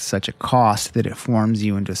exact such a cost that it forms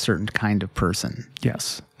you into a certain kind of person.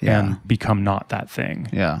 Yes. Yeah. And become not that thing.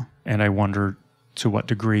 Yeah. And I wonder to what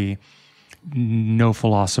degree no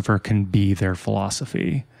philosopher can be their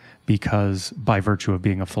philosophy, because by virtue of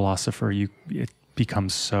being a philosopher, it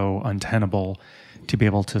becomes so untenable to be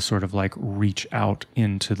able to sort of like reach out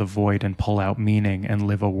into the void and pull out meaning and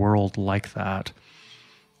live a world like that,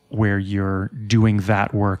 where you're doing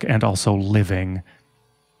that work and also living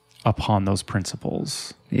upon those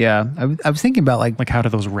principles. Yeah. I was thinking about like how do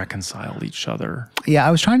those reconcile each other? Yeah,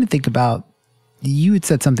 I was trying to think about, you had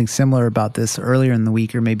said something similar about this earlier in the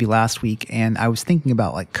week or maybe last week, and I was thinking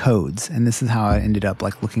about like codes, and this is how I ended up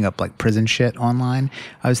like looking up like prison shit online.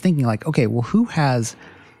 I was thinking like, okay, well, who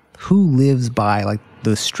lives by like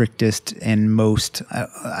the strictest and most,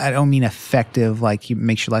 I don't mean effective, like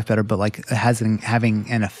makes your life better, but like having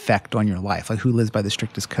an effect on your life, like who lives by the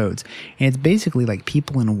strictest codes. And it's basically like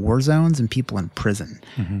people in war zones and people in prison.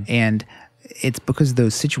 And it's because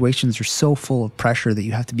those situations are so full of pressure that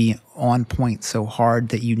you have to be on point so hard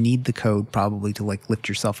that you need the code probably to like lift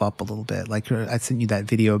yourself up a little bit. Like I sent you that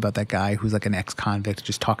video about that guy who's like an ex-convict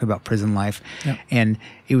just talking about prison life. Yep. And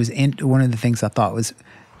it was one of the things I thought was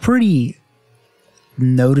pretty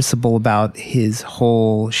noticeable about his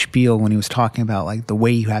whole spiel when he was talking about like the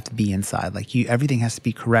way you have to be inside. Like everything has to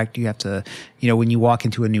be correct. You have to, you know, when you walk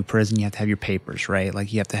into a new prison, you have to have your papers, right?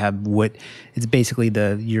 Like you have to have it's basically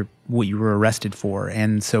what you were arrested for.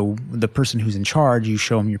 And so the person who's in charge, you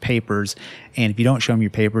show them your papers. And if you don't show them your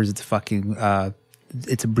papers, it's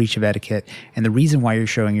it's a breach of etiquette. And the reason why you're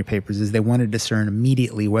showing your papers is they want to discern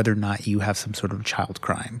immediately whether or not you have some sort of child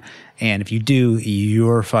crime. And if you do,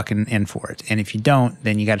 you're fucking in for it. And if you don't,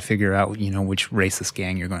 then you got to figure out, you know, which racist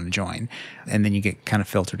gang you're going to join. And then you get kind of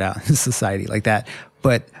filtered out in society like that.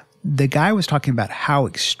 But the guy was talking about how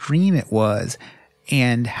extreme it was,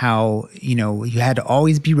 and how, you know, you had to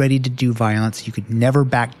always be ready to do violence. You could never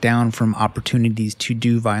back down from opportunities to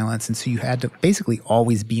do violence. And so you had to basically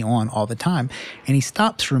always be on all the time. And he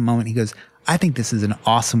stops for a moment. He goes, I think this is an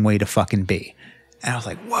awesome way to fucking be. And I was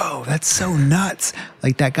like, whoa, that's so nuts.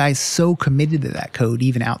 Like that guy's so committed to that code,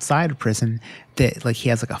 even outside of prison, that like he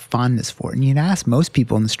has like a fondness for it. And you'd ask most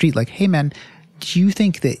people in the street, like, hey man, do you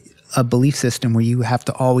think that a belief system where you have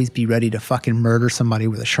to always be ready to fucking murder somebody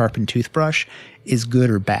with a sharpened toothbrush is good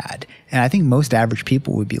or bad? And I think most average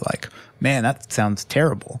people would be like, man, that sounds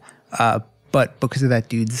terrible. But because of that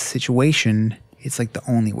dude's situation, it's like the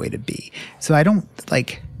only way to be. So I don't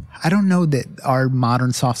know that our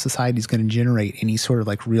modern soft society is going to generate any sort of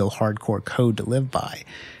like real hardcore code to live by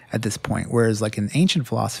at this point. Whereas like in ancient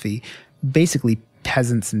philosophy, basically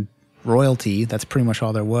peasants and royalty, that's pretty much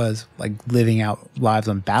all there was, like living out lives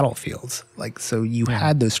on battlefields. Like, so you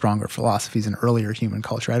had those stronger philosophies in earlier human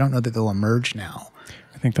culture. I don't know that they'll emerge now.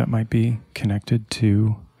 I think that might be connected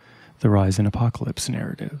to the rise in apocalypse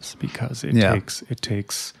narratives, because it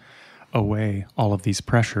takes away all of these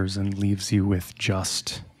pressures and leaves you with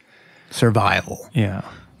just survival. Yeah.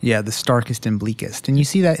 Yeah, the starkest and bleakest. And you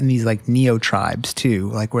see that in these like neo tribes too,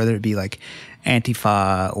 like whether it be like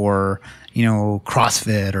Antifa or, you know,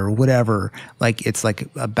 CrossFit or whatever. Like it's like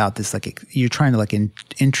about this, like you're trying to like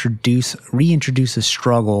reintroduce a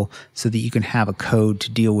struggle so that you can have a code to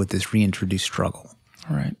deal with this reintroduced struggle.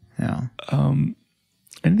 All right. Yeah.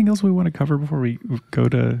 Anything else we want to cover before we go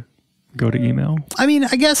to email? I mean,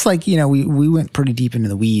 I guess like, you know, we went pretty deep into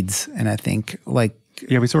the weeds, and I think like,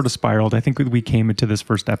 yeah, we sort of spiraled. I think we came into this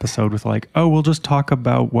first episode with like, oh, we'll just talk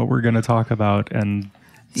about what we're going to talk about. And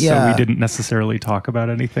so we didn't necessarily talk about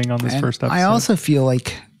anything on this first episode. I also feel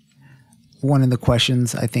like one of the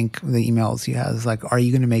questions, I think the emails you have is like, are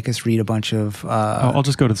you going to make us read a bunch of... I'll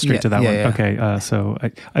just go straight to that one. Yeah. Okay, so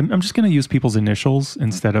I'm just going to use people's initials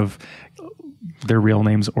instead of their real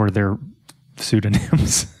names or their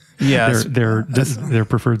pseudonyms. Yeah. their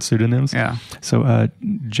preferred pseudonyms. Yeah. So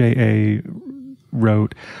J.A.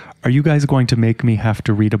 wrote, are you guys going to make me have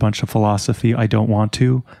to read a bunch of philosophy I don't want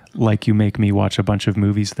to, like you make me watch a bunch of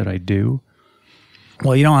movies that I do?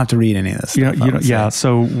 Well, you don't have to read any of this stuff. Yeah.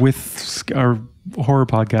 So with our horror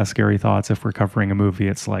podcast, Scary Thoughts, if we're covering a movie,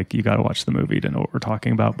 it's like you got to watch the movie to know what we're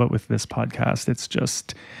talking about. But with this podcast, it's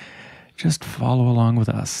just follow along with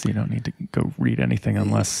us. You don't need to go read anything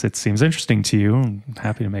unless it seems interesting to you. I'm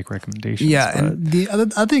happy to make recommendations. Yeah, and the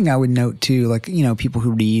other thing I would note too, like, you know, people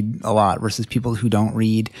who read a lot versus people who don't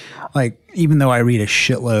read, like, even though I read a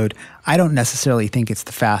shitload, I don't necessarily think it's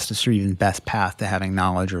the fastest or even best path to having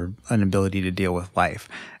knowledge or an ability to deal with life.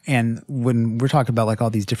 And when we're talking about like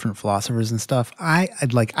all these different philosophers and stuff, I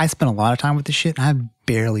spent a lot of time with this shit and I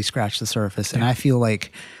barely scratched the surface. And I feel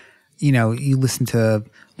like, you know, you listen to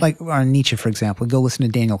like on Nietzsche, for example, go listen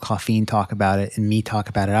to Daniel Coffeen talk about it and me talk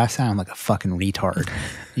about it. I sound like a fucking retard,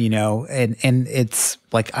 you know? And it's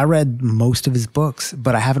like, I read most of his books,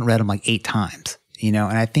 but I haven't read them like 8 times, you know?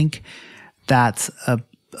 And I think that's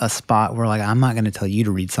a spot where like, I'm not going to tell you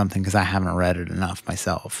to read something because I haven't read it enough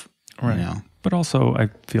myself, right. You know? But also I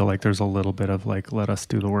feel like there's a little bit of like, let us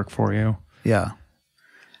do the work for you. Yeah.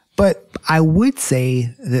 But I would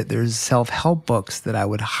say that there's self-help books that I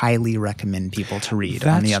would highly recommend people to read.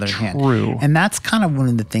 That's on the other hand, true. And that's kind of one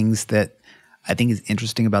of the things that I think is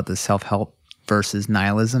interesting about the self-help versus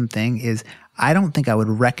nihilism thing is I don't think I would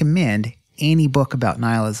recommend any book about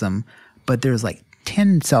nihilism, but there's like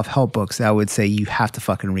 10 self-help books that I would say you have to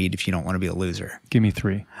fucking read if you don't want to be a loser. Give me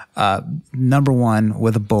 3. Number 1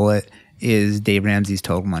 with a bullet is Dave Ramsey's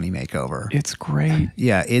Total Money Makeover. It's great.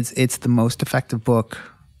 Yeah, it's the most effective book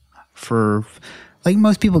for, like,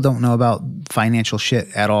 most people don't know about financial shit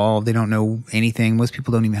at all. They don't know anything. Most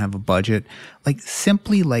people don't even have a budget. Like,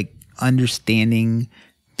 simply like understanding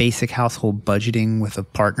basic household budgeting with a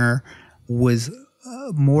partner was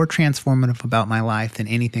more transformative about my life than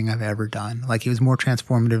anything I've ever done. Like, it was more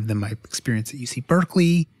transformative than my experience at UC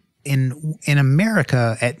Berkeley. In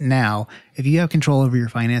America at now, if you have control over your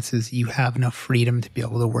finances, you have enough freedom to be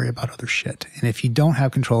able to worry about other shit. And if you don't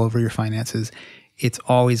have control over your finances, it's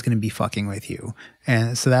always going to be fucking with you.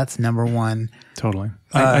 And so that's number 1. Totally.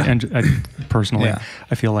 I personally, yeah.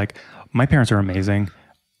 I feel like my parents are amazing.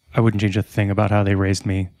 I wouldn't change a thing about how they raised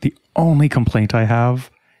me. The only complaint I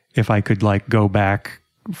have, if I could like go back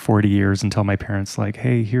 40 years and tell my parents like,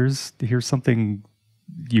 hey, here's something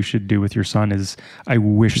you should do with your son, is I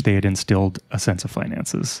wish they had instilled a sense of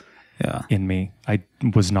finances in me. I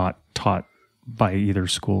was not taught by either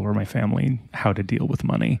school or my family how to deal with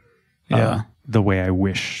money. The way I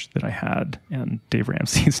wish that I had. And Dave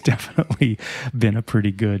Ramsey's definitely been a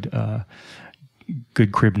pretty good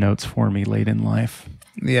crib notes for me late in life.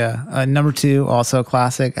 Yeah. Number 2, also a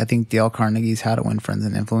classic. I think Dale Carnegie's How to Win Friends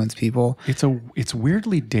and Influence People. It's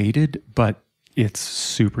weirdly dated, but it's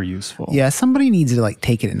super useful. Yeah. Somebody needs to like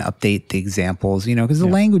take it and update the examples, you know, because the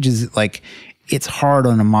language is like, it's hard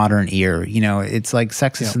on a modern ear. You know, it's like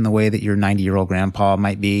sexist in the way that your 90-year-old grandpa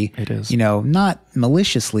might be. It is. You know, not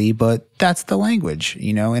maliciously, but that's the language,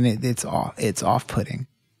 you know, and it's off-putting.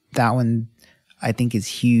 That one I think is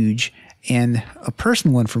huge. And a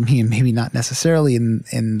personal one for me, and maybe not necessarily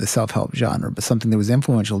in the self-help genre, but something that was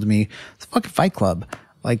influential to me, it's fucking Fight Club.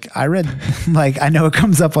 Like, I read, like, I know it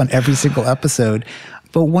comes up on every single episode,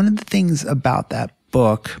 but one of the things about that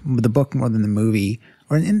book, the book more than the movie,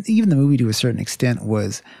 or even the movie to a certain extent,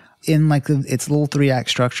 was in like its little 3-act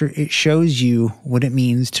structure, it shows you what it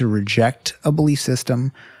means to reject a belief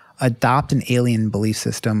system, adopt an alien belief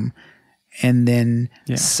system, and then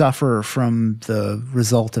suffer from the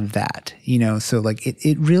result of that, you know? So like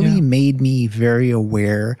it really made me very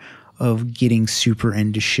aware of getting super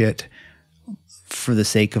into shit for the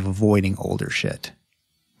sake of avoiding older shit.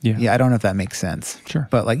 Yeah. Yeah, I don't know if that makes sense. Sure.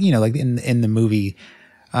 But like, you know, like in the movie,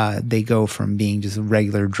 they go from being just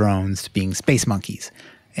regular drones to being space monkeys.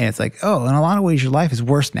 And it's like, oh, in a lot of ways, your life is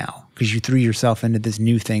worse now because you threw yourself into this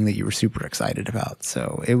new thing that you were super excited about.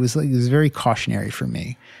 So it was very cautionary for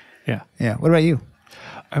me. Yeah. Yeah. What about you?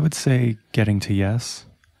 I would say Getting to Yes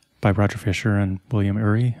by Roger Fisher and William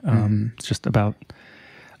Ury. It's just about,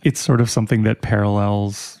 it's sort of something that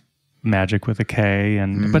parallels Magic with a K,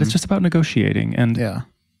 but it's just about negotiating. And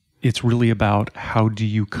it's really about how do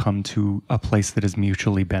you come to a place that is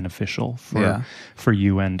mutually beneficial for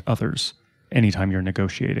you and others anytime you're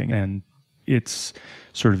negotiating. And it's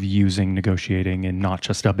sort of using negotiating in not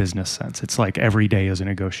just a business sense. It's like every day is a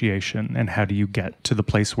negotiation. And how do you get to the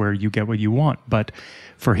place where you get what you want? But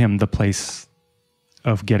for him, the place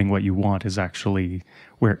of getting what you want is actually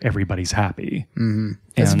where everybody's happy.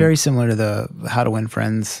 It's very similar to the How to Win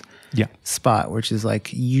Friends Yeah. spot, which is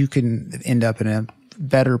like you can end up in a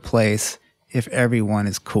better place if everyone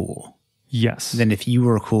is cool Yes. than if you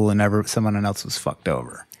were cool and someone else was fucked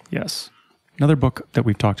over. Yes. Another book that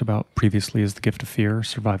we've talked about previously is The Gift of Fear,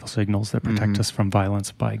 Survival Signals That Protect Us from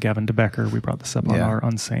Violence by Gavin de Becker. We brought this up on our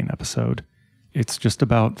Unsane episode. It's just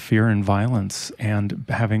about fear and violence and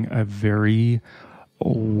having a very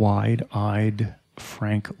wide-eyed,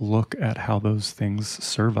 frank look at how those things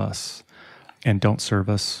serve us and don't serve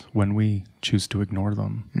us when we choose to ignore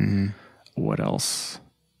them. What else?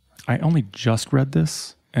 I only just read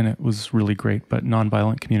this, and it was really great, but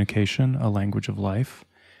Nonviolent Communication, A Language of Life,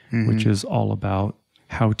 which is all about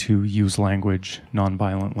how to use language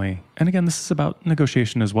nonviolently. And again, this is about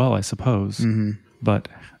negotiation as well, I suppose, but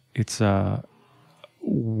it's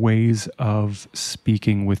ways of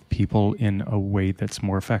speaking with people in a way that's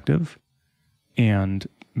more effective and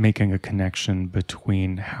making a connection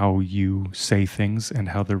between how you say things and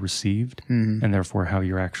how they're received, and therefore how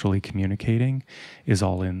you're actually communicating is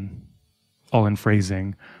all in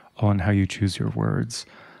phrasing, all in how you choose your words,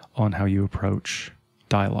 all in how you approach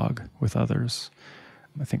dialogue with others.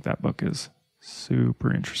 I think that book is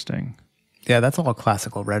super interesting. Yeah, that's all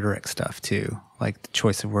classical rhetoric stuff too. Like the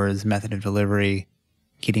choice of words, method of delivery,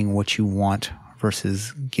 getting what you want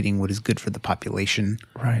versus getting what is good for the population.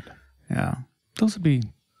 Right. Yeah. Those would be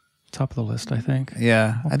top of the list, I think.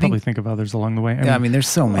 Yeah. I'll probably think of others along the way. I mean, there's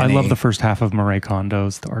so many. I love the first half of Marie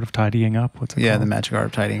Kondo's The Art of Tidying Up. What's it called? The Magic Art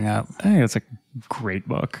of Tidying Up. I think it's a great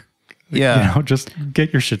book. Yeah. You know, just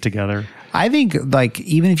get your shit together. I think like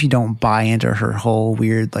even if you don't buy into her whole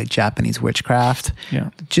weird like Japanese witchcraft,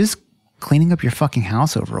 just cleaning up your fucking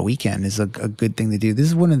house over a weekend is a good thing to do. This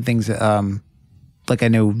is one of the things that like I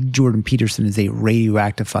know Jordan Peterson is a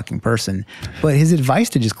radioactive fucking person, but his advice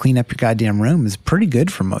to just clean up your goddamn room is pretty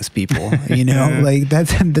good for most people. You know, like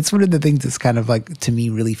that's one of the things that's kind of like to me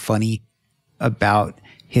really funny about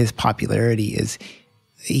his popularity is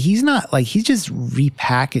he's not like he's just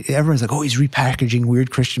everyone's like, oh, he's repackaging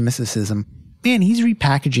weird Christian mysticism. Man, he's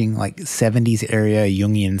repackaging like 70s area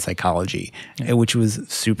Jungian psychology, which was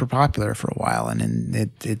super popular for a while.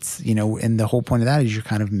 And it's, you know, and the whole point of that is you're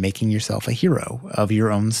kind of making yourself a hero of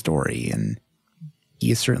your own story. And he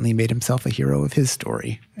has certainly made himself a hero of his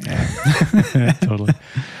story. Yeah. Totally.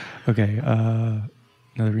 Okay.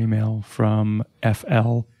 Another email from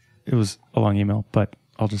FL. It was a long email, but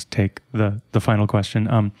I'll just take the final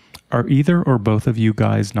question. Are either or both of you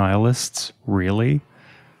guys nihilists, really?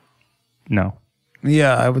 No.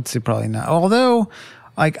 Yeah, I would say probably not. Although,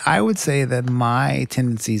 like, I would say that my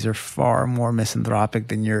tendencies are far more misanthropic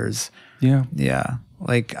than yours. Yeah. Yeah.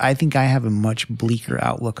 Like, I think I have a much bleaker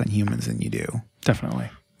outlook on humans than you do. Definitely.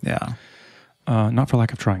 Yeah. Not for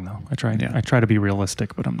lack of trying, though. I try to be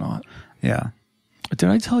realistic, but I'm not. Yeah. Did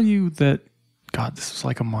I tell you that, God, this was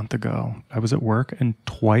like a month ago. I was at work and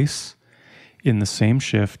twice in the same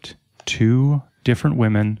shift, two different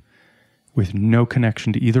women with no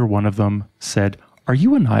connection to either one of them said, "Are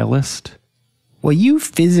you a nihilist?" Well, you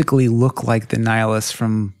physically look like the nihilist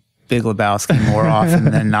from Big Lebowski more often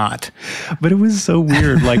than not. But it was so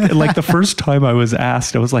weird. Like the first time I was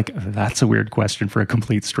asked, I was like, that's a weird question for a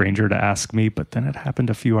complete stranger to ask me. But then it happened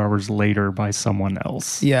a few hours later by someone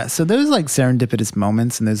else. Yeah. So those like serendipitous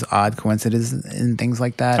moments and those odd coincidences and things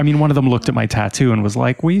like that. I mean, one of them looked at my tattoo and was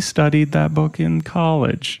like, "We studied that book in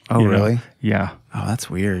college." Oh, really? Yeah. Oh, that's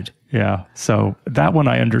weird. Yeah. So that one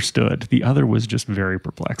I understood. The other was just very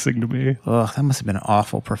perplexing to me. Ugh, that must have been an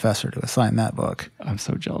awful professor to assign that book. I'm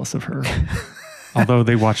so jealous of her. Although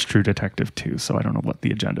they watched True Detective too, so I don't know what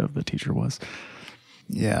the agenda of the teacher was.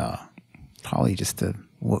 Yeah. Probably just to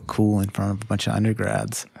look cool in front of a bunch of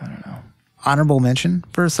undergrads. I don't know. honorable mention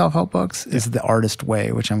for self-help books is The Artist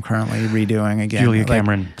Way, which I'm currently redoing again. Julia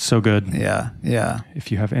Cameron, so good. Yeah.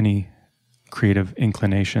 If you have any creative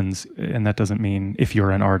inclinations, and that doesn't mean if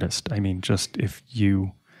you're an artist, I mean just if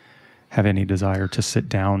you have any desire to sit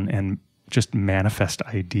down and just manifest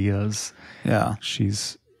ideas. Yeah.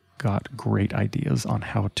 She's got great ideas on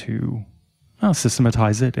how to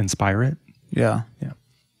systematize it, inspire it. Yeah.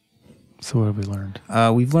 So what have we learned?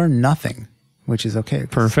 We've learned nothing, which is okay.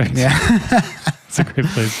 Perfect. Yeah. It's a great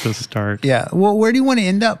place to start. Yeah. Well, where do you want to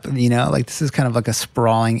end up? Like this is kind of like a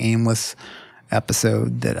sprawling, aimless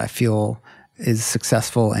episode that I feel is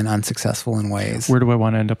successful and unsuccessful in ways. Where do I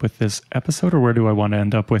want to end up with this episode, or where do I want to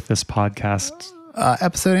end up with this podcast?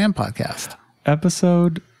 Episode and podcast.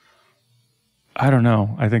 Episode, I don't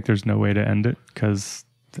know. I think there's no way to end it because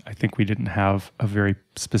I think we didn't have a very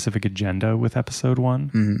specific agenda with episode 1.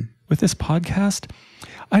 Mm-hmm. With this podcast,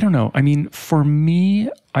 I don't know. I mean, for me,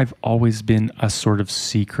 I've always been a sort of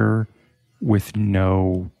seeker with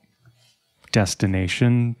no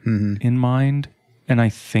destination in mind. And I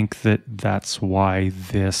think that that's why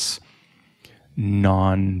this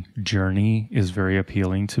non-journey is very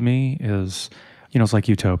appealing to me is, it's like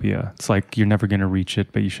utopia. It's like you're never going to reach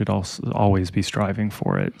it, but you should also always be striving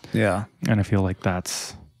for it. Yeah. And I feel like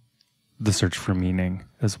that's the search for meaning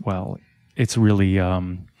as well. It's really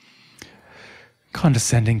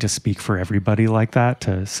condescending to speak for everybody like that,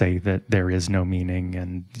 to say that there is no meaning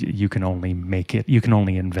and you can only make it, you can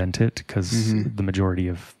only invent it, because the majority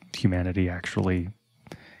of humanity actually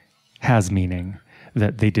has meaning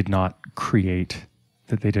that they did not create,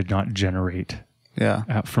 that they did not generate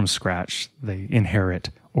from scratch. They inherit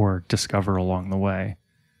or discover along the way.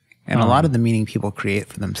 And a lot of the meaning people create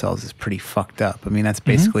for themselves is pretty fucked up. I mean, that's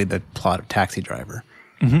basically the plot of Taxi Driver.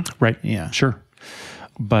 Right. Yeah. Sure.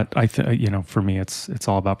 But for me, it's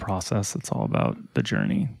all about process. It's all about the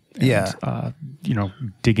journey. And,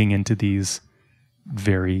 digging into these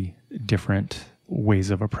very different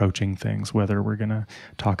ways of approaching things, whether we're going to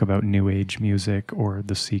talk about new age music or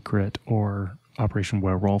The Secret or Operation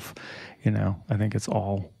Werewolf, I think it's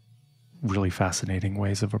all really fascinating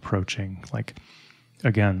ways of approaching. Like,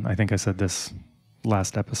 again, I think I said this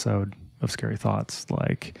last episode of Scary Thoughts,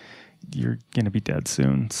 like, you're going to be dead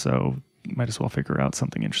soon, so you might as well figure out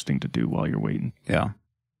something interesting to do while you're waiting. Yeah.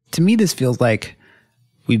 To me, this feels like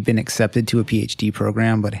we've been accepted to a PhD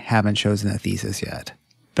program, but haven't chosen a thesis yet.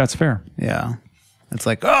 That's fair. Yeah. It's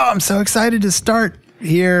like, oh, I'm so excited to start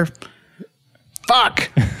here. Fuck.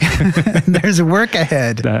 There's work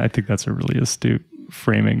ahead. I think that's a really astute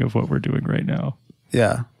framing of what we're doing right now.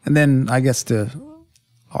 Yeah. And then I guess to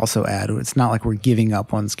also add, it's not like we're giving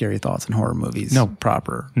up on scary thoughts and horror movies. No.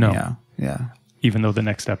 Proper. No. Yeah. Even though the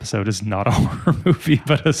next episode is not a horror movie,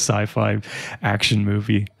 but a sci-fi action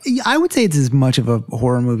movie. I would say it's as much of a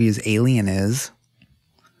horror movie as Alien is.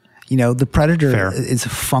 The Predator is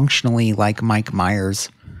functionally like Mike Myers.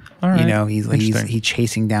 All right. He's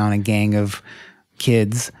chasing down a gang of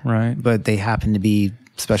kids, right? But they happen to be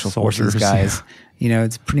special forces guys. Yeah.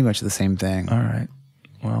 It's pretty much the same thing. All right.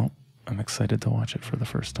 Well, I'm excited to watch it for the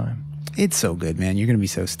first time. It's so good, man. You're going to be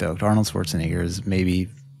so stoked. Arnold Schwarzenegger is maybe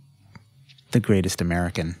the greatest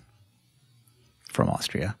American from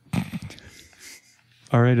Austria.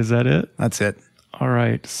 All right. Is that it? That's it. All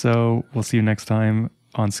right. So we'll see you next time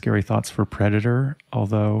on Scary Thoughts for Predator.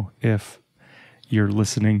 Although if you're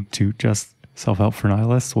listening to just Self-Help for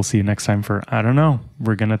Nihilists, we'll see you next time for, I don't know,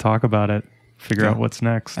 we're going to talk about it, figure out what's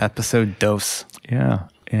next. Episode dos. Yeah.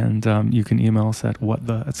 And you can email us at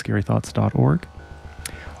whatthe@scarythoughts.org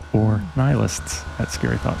or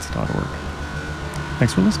nihilists@scarythoughts.org.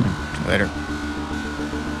 Thanks for listening. Later.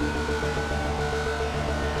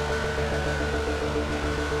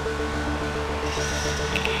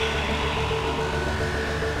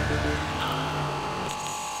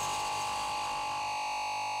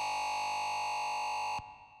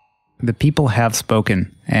 The people have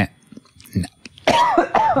spoken.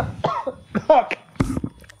 Fuck.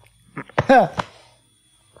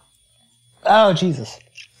 Oh, Jesus.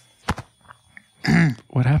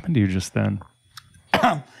 What happened to you just then?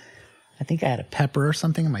 I think I had a pepper or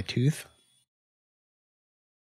something in my tooth.